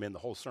gotten an amen the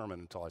whole sermon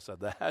until I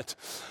said that.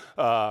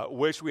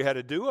 Wish we had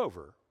a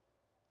do-over.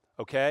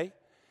 Okay?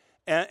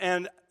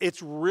 And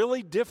it's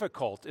really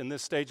difficult in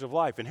this stage of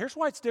life. And here's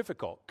why it's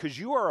difficult. Because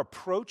you are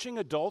approaching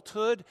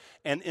adulthood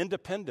and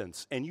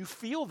independence. And you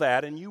feel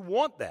that and you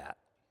want that.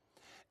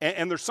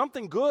 And there's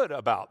something good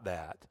about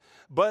that.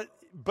 But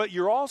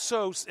you're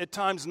also at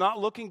times not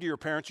looking to your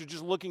parents. You're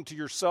just looking to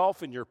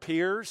yourself and your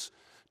peers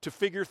to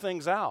figure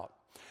things out.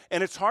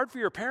 And it's hard for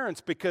your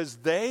parents because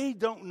they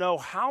don't know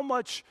how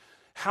much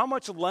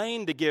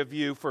lane to give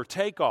you for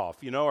takeoff,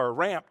 or a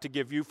ramp to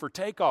give you for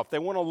takeoff. They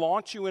want to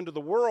launch you into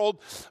the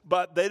world,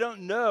 but they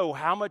don't know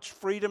how much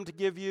freedom to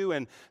give you.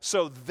 And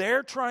so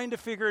they're trying to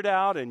figure it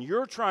out, and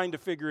you're trying to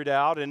figure it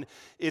out. And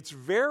it's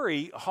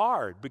very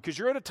hard because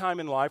you're at a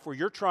time in life where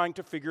you're trying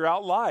to figure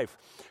out life.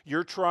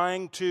 You're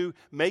trying to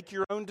make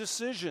your own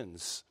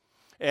decisions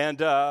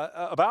and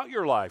about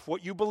your life,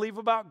 what you believe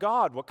about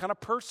God, what kind of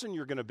person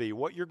you're going to be,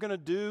 what you're going to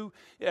do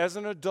as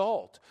an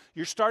adult.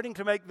 You're starting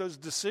to make those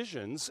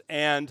decisions,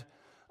 and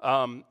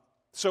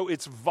so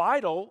it's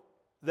vital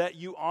that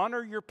you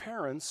honor your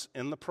parents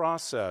in the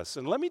process.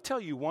 And let me tell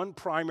you one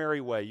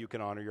primary way you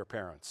can honor your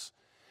parents,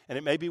 and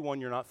it may be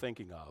one you're not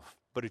thinking of,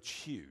 but it's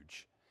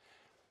huge.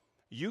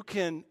 You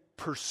can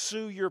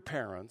pursue your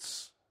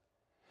parents,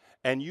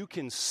 and you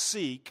can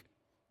seek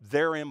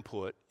their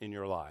input in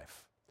your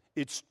life.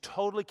 It's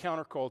totally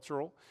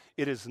countercultural.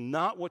 It is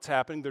not what's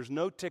happening. There's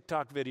no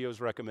TikTok videos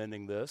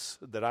recommending this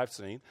that I've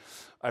seen.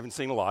 I haven't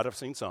seen a lot. I've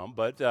seen some.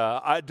 But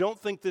I don't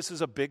think this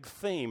is a big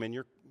theme in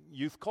your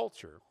youth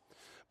culture.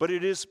 But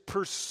it is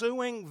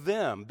pursuing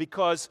them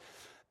because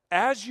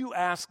as you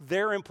ask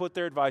their input,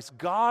 their advice,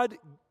 God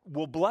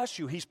will bless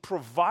you. He's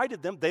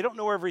provided them. They don't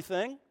know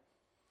everything.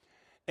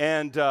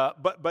 And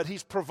but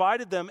He's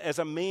provided them as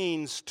a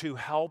means to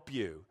help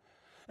you.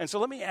 And so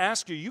let me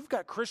ask you, you've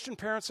got Christian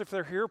parents if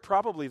they're here,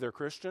 probably they're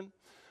Christian.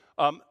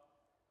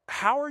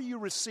 How are you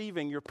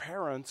receiving your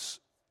parents'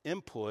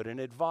 input and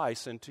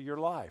advice into your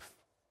life?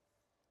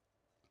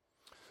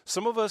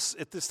 Some of us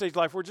at this stage of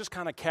life, we're just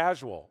kind of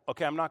casual.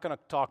 Okay, I'm not going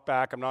to talk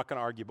back, I'm not going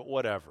to argue, but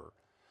whatever.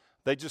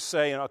 They just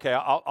say, okay,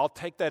 I'll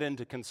take that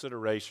into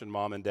consideration,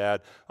 Mom and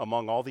Dad.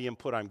 Among all the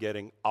input I'm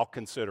getting, I'll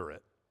consider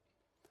it.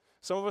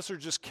 Some of us are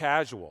just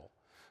casual.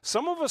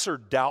 Some of us are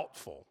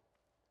doubtful.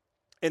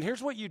 And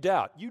here's what you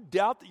doubt. You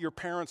doubt that your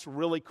parents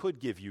really could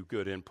give you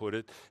good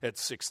input at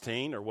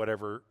 16 or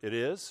whatever it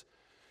is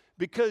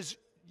because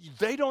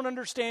they don't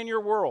understand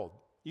your world.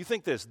 You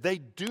think this, they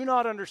do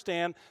not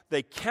understand,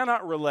 they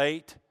cannot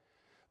relate,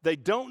 they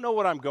don't know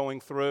what I'm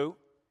going through.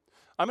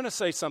 I'm going to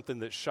say something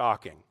that's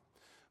shocking,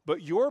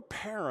 but your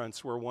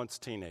parents were once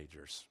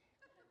teenagers.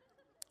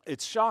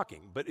 It's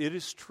shocking, but it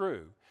is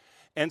true.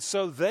 And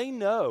so they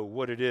know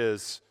what it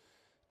is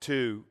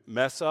to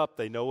mess up,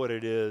 they know what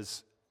it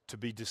is to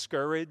be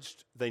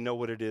discouraged. They know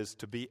what it is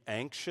to be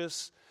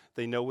anxious.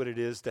 They know what it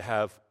is to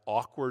have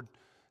awkward,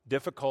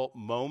 difficult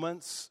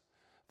moments.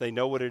 They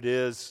know what it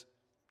is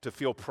to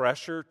feel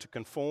pressure, to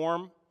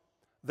conform.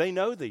 They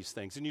know these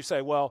things. And you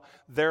say, well,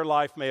 their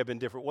life may have been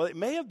different. Well, it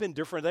may have been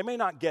different. They may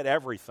not get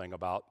everything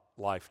about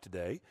life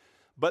today,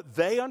 but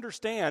they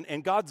understand,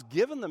 and God's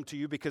given them to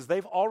you because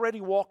they've already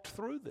walked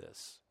through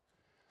this.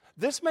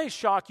 This may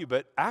shock you,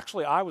 but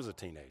actually I was a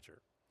teenager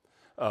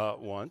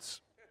once.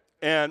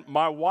 And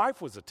my wife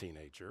was a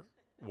teenager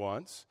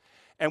once,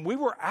 and we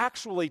were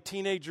actually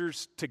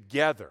teenagers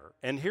together.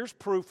 And here's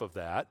proof of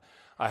that.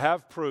 I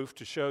have proof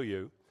to show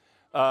you.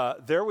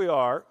 There we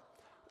are.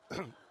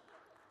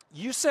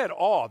 You said,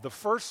 the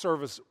first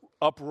service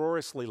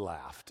uproariously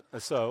laughed.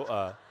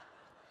 So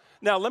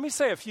now let me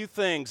say a few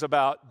things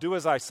about do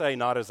as I say,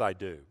 not as I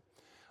do.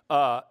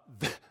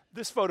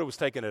 This photo was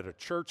taken at a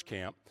church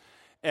camp.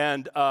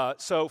 And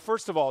so,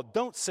 first of all,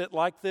 don't sit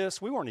like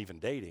this. We weren't even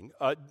dating.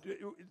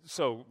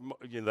 So,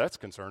 that's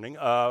concerning.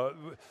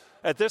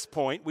 At this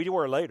point, we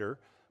were later.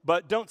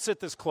 But don't sit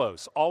this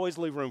close. Always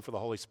leave room for the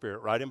Holy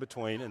Spirit right in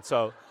between. And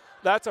so,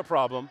 that's a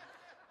problem.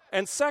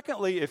 And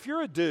secondly, if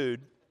you're a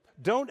dude,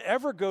 don't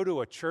ever go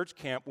to a church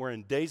camp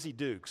wearing Daisy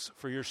Dukes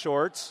for your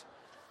shorts.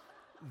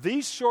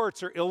 These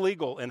shorts are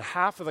illegal in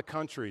half of the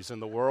countries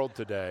in the world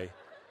today.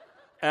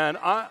 And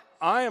I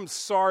am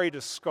sorry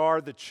to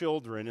scar the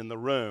children in the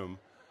room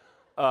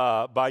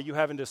by you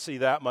having to see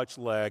that much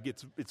leg.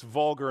 It's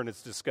vulgar and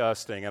it's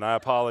disgusting, and I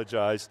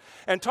apologize.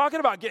 And talking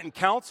about getting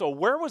counsel,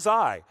 where was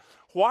I?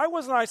 Why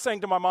wasn't I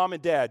saying to my mom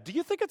and dad, do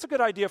you think it's a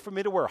good idea for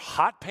me to wear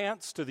hot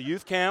pants to the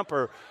youth camp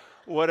or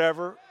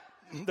whatever?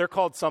 They're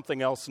called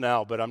something else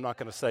now, but I'm not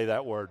going to say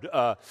that word.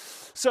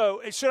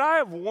 So should I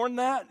have worn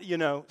that?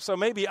 So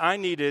maybe I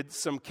needed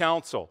some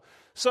counsel.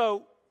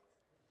 So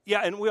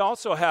yeah, and we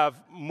also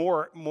have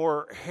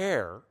more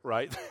hair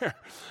right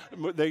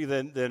there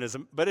than is.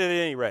 But at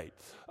any rate,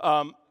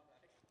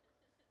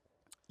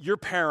 your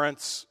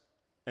parents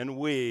and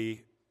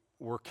we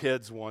were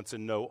kids once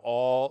and know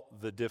all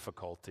the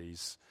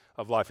difficulties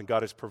of life, and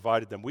God has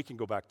provided them. We can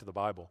go back to the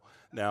Bible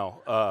now,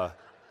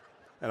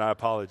 and I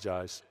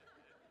apologize.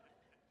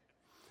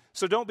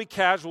 So don't be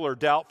casual or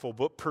doubtful,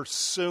 but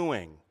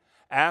pursuing.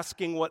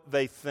 Asking what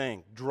they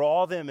think.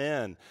 Draw them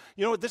in.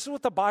 This is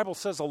what the Bible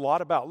says a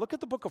lot about. Look at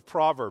the book of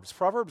Proverbs.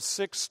 Proverbs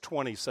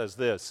 6:20 says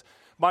this,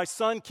 my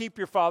son, keep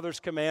your father's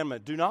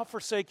commandment. Do not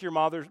forsake your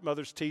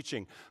mother's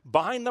teaching.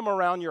 Bind them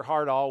around your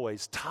heart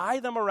always. Tie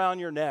them around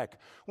your neck.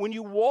 When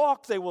you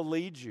walk, they will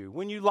lead you.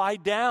 When you lie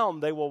down,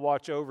 they will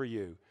watch over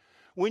you.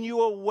 When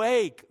you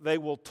awake, they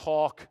will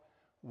talk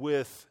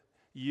with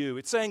you.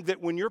 It's saying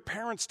that when your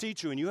parents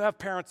teach you, and you have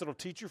parents that will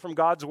teach you from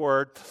God's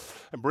Word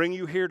and bring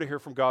you here to hear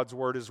from God's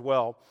Word as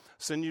well,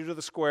 send you to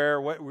the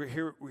square, we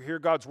hear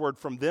God's Word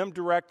from them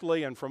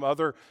directly and from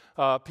other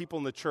people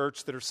in the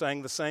church that are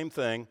saying the same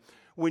thing.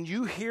 When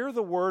you hear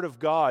the Word of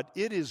God,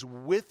 it is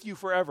with you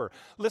forever.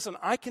 Listen,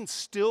 I can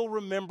still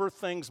remember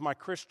things my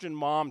Christian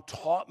mom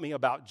taught me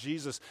about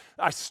Jesus.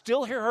 I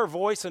still hear her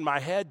voice in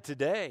my head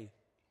today.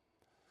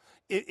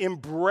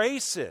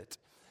 Embrace it.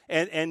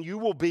 And you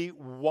will be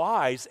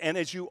wise. And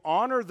as you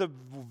honor the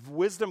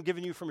wisdom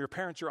given you from your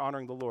parents, you're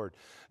honoring the Lord.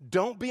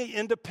 Don't be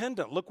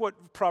independent. Look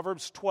what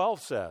Proverbs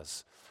 12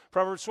 says.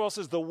 Proverbs 12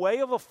 says, the way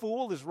of a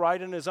fool is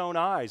right in his own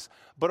eyes.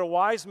 But a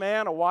wise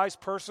man, a wise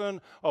person,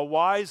 a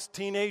wise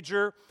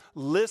teenager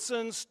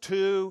listens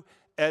to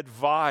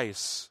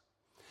advice.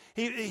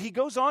 He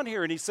goes on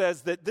here and he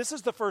says that this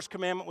is the first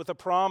commandment with a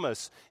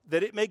promise,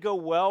 that it may go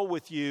well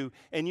with you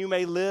and you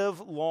may live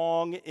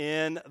long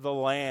in the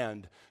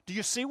land. Do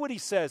you see what he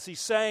says? He's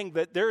saying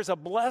that there is a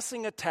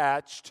blessing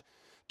attached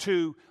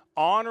to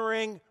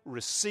honoring,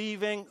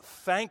 receiving,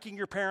 thanking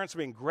your parents,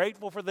 being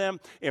grateful for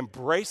them,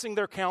 embracing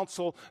their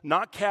counsel,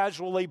 not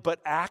casually but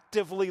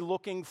actively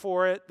looking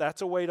for it.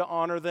 That's a way to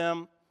honor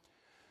them.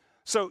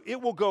 So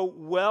it will go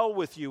well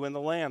with you in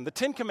the land. The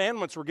 10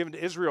 Commandments were given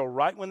to Israel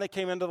right when they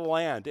came into the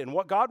land. And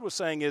what God was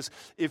saying is,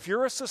 if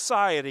you're a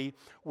society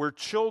where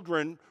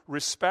children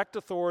respect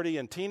authority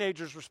and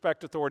teenagers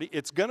respect authority,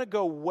 it's going to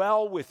go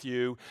well with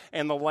you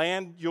and the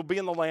land, you'll be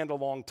in the land a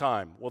long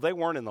time. Well, they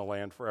weren't in the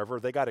land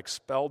forever. They got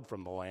expelled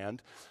from the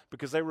land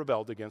because they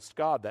rebelled against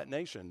God, that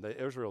nation,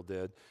 that Israel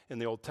did in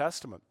the Old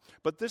Testament.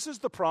 But this is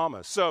the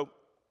promise. So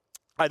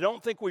I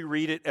don't think we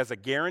read it as a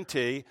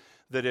guarantee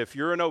that if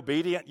you're an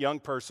obedient young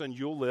person,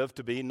 you'll live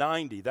to be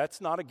 90. That's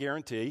not a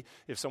guarantee.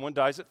 If someone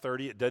dies at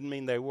 30, it doesn't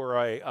mean they were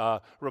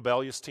a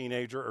rebellious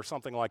teenager or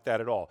something like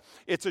that at all.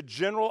 It's a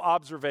general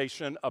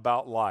observation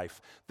about life,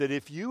 that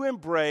if you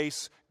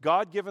embrace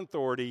God-given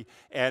authority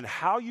and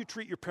how you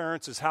treat your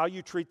parents is how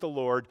you treat the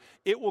Lord,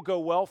 it will go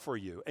well for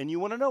you. And you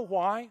want to know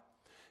why?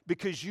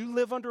 Because you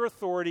live under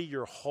authority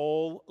your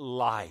whole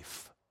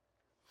life.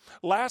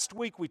 Last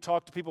week, we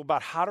talked to people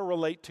about how to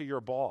relate to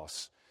your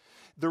boss.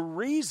 The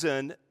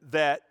reason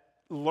that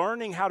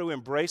learning how to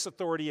embrace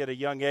authority at a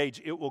young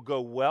age, it will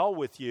go well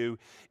with you,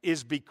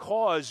 is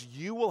because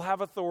you will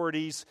have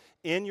authorities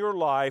in your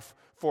life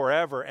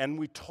forever. And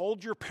we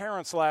told your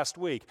parents last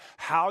week,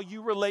 how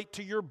you relate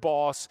to your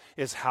boss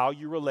is how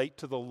you relate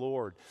to the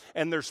Lord.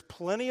 And there's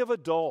plenty of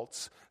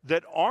adults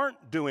that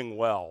aren't doing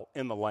well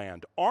in the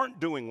land, aren't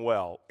doing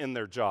well in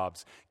their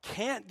jobs,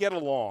 can't get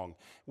along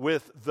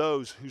with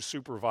those who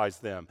supervise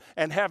them,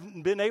 and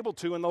haven't been able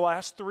to in the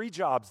last 3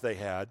 jobs they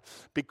had,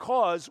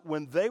 because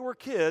when they were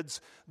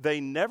kids, they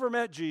never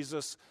met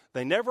Jesus.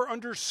 They never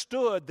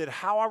understood that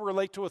how I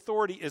relate to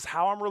authority is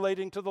how I'm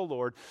relating to the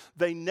Lord.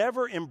 They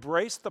never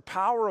embraced the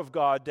power of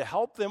God to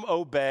help them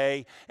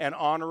obey and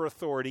honor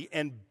authority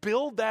and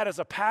build that as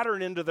a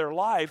pattern into their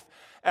life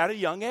at a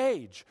young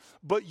age.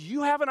 But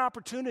you have an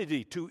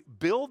opportunity to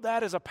build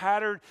that as a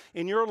pattern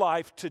in your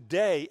life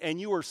today, and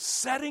you are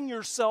setting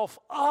yourself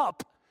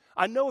up.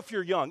 I know if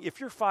you're young, if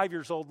you're 5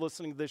 years old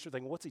listening to this, you're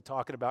thinking, what's he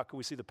talking about? Can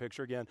we see the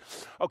picture again?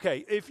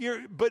 Okay,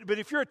 but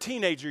if you're a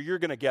teenager, you're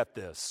going to get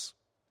this.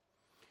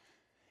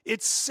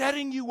 It's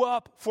setting you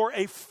up for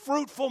a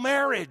fruitful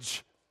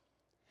marriage.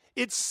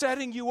 It's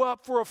setting you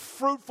up for a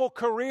fruitful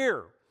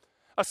career,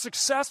 a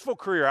successful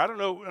career. I don't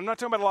know, I'm not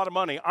talking about a lot of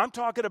money. I'm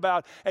talking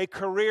about a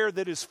career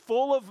that is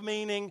full of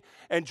meaning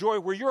and joy,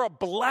 where you're a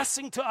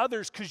blessing to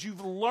others because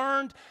you've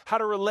learned how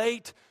to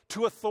relate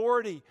to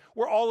authority.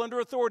 We're all under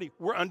authority.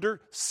 We're under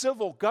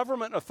civil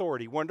government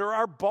authority. We're under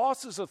our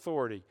boss's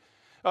authority.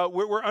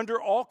 We're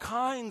under all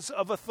kinds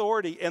of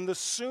authority, and the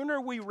sooner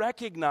we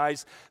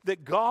recognize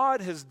that God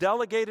has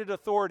delegated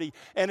authority,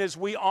 and as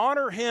we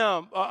honor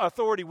Him,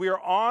 authority, we are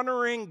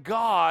honoring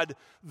God,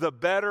 the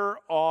better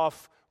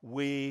off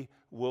we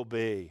will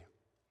be.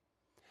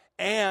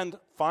 And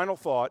final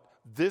thought,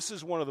 this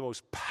is one of the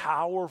most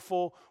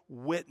powerful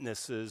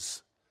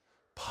witnesses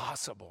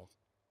possible.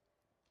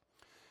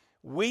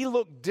 We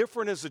look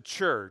different as a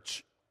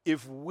church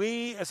if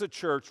we as a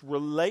church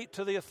relate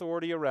to the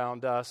authority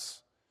around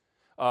us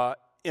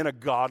in a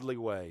godly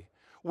way.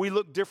 We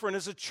look different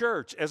as a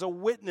church, as a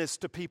witness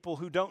to people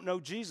who don't know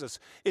Jesus.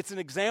 It's an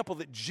example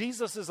that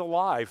Jesus is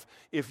alive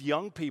if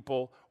young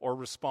people are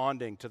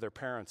responding to their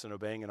parents and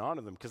obeying and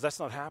honoring them, because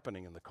that's not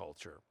happening in the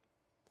culture.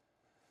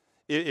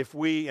 If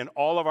we, in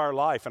all of our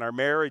life, in our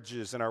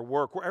marriages, in our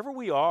work, wherever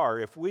we are,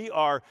 if we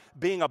are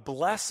being a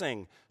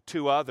blessing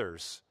to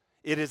others,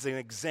 it is an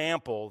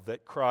example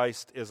that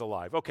Christ is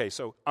alive. Okay,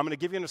 so I'm going to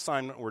give you an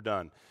assignment and we're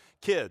done.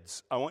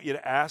 Kids, I want you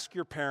to ask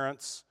your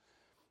parents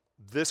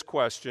this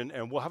question,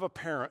 and we'll have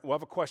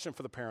a question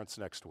for the parents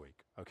next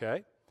week,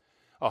 okay?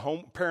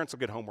 Parents will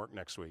get homework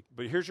next week,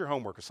 but here's your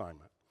homework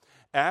assignment.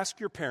 Ask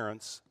your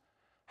parents,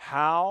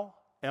 how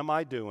am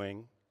I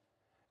doing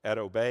at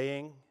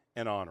obeying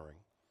and honoring?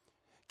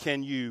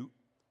 Can you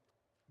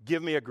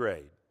give me a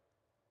grade?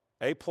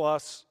 A+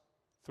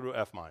 through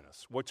F-.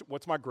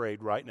 What's my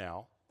grade right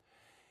now?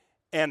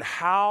 And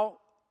how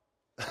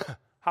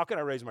can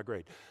I raise my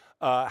grade?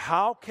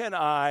 How can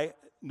I,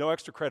 no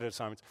extra credit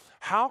assignments,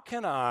 how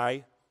can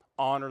I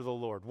honor the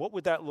Lord? What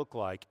would that look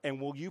like?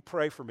 And will you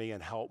pray for me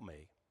and help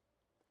me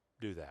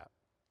do that?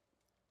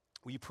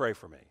 Will you pray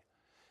for me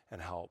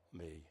and help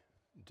me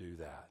do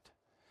that?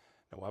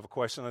 Now, we'll have a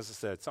question, as I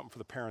said, something for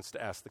the parents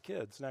to ask the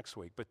kids next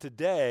week. But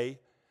today,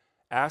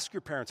 ask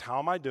your parents, how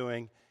am I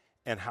doing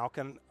and how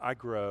can I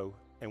grow?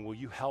 And will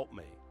you help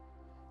me?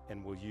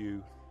 And will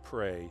you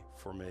pray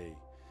for me?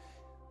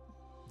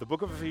 The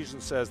book of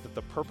Ephesians says that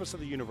the purpose of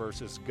the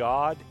universe is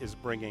God is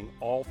bringing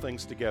all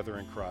things together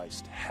in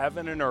Christ.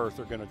 Heaven and earth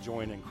are going to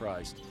join in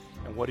Christ.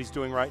 And what He's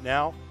doing right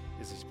now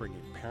is He's bringing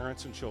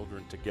parents and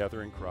children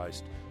together in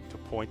Christ to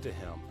point to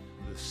Him,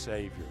 the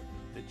Savior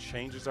that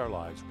changes our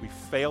lives. We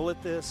fail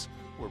at this.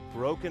 We're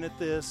broken at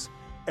this.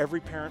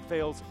 Every parent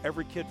fails.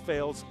 Every kid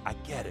fails. I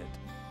get it.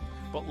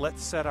 But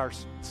let's set our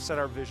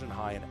vision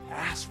high and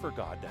ask for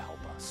God to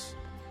help us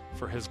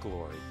for His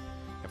glory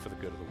and for the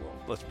good of the world.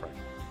 Let's pray.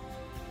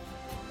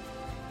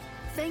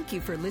 Thank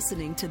you for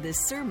listening to this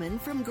sermon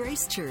from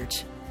Grace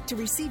Church. To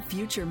receive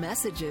future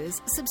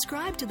messages,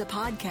 subscribe to the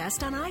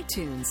podcast on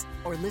iTunes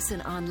or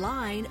listen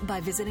online by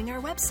visiting our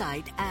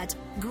website at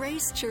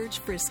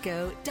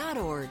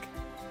gracechurchfrisco.org.